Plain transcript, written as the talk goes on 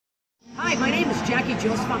Hi, my name is Jacquie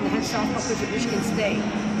Joseph. I'm the head softball coach at Michigan State.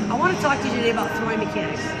 I want to talk to you today about throwing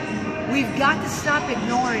mechanics. We've got to stop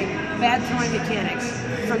ignoring bad throwing mechanics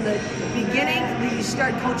from the beginning that you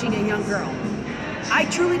start coaching a young girl. I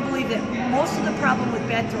truly believe that most of the problem with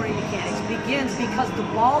bad throwing mechanics begins because the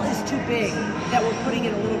ball is too big that we're putting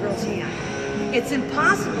in a little girl's hand. It's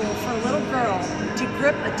impossible for a little girl to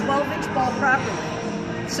grip a 12-inch ball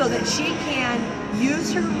properly so that she can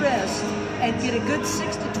use her wrist and get a good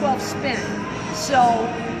 6 to 12 spin. So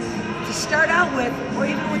to start out with, or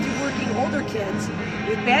even with your working older kids,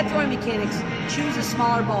 with bad throwing mechanics, choose a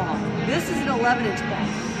smaller ball. This is an 11-inch ball.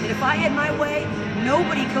 And if I had my way,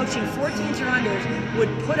 nobody coaching 14s or unders would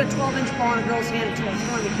put a 12-inch ball in a girl's hand until a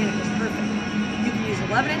throwing mechanic was perfect. You can use an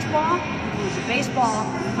 11-inch ball, you can use a baseball,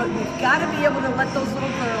 but we've got to be able to let those little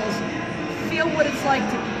girls feel what it's like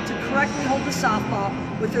to correctly hold the softball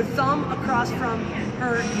with her thumb across from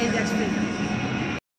her index finger.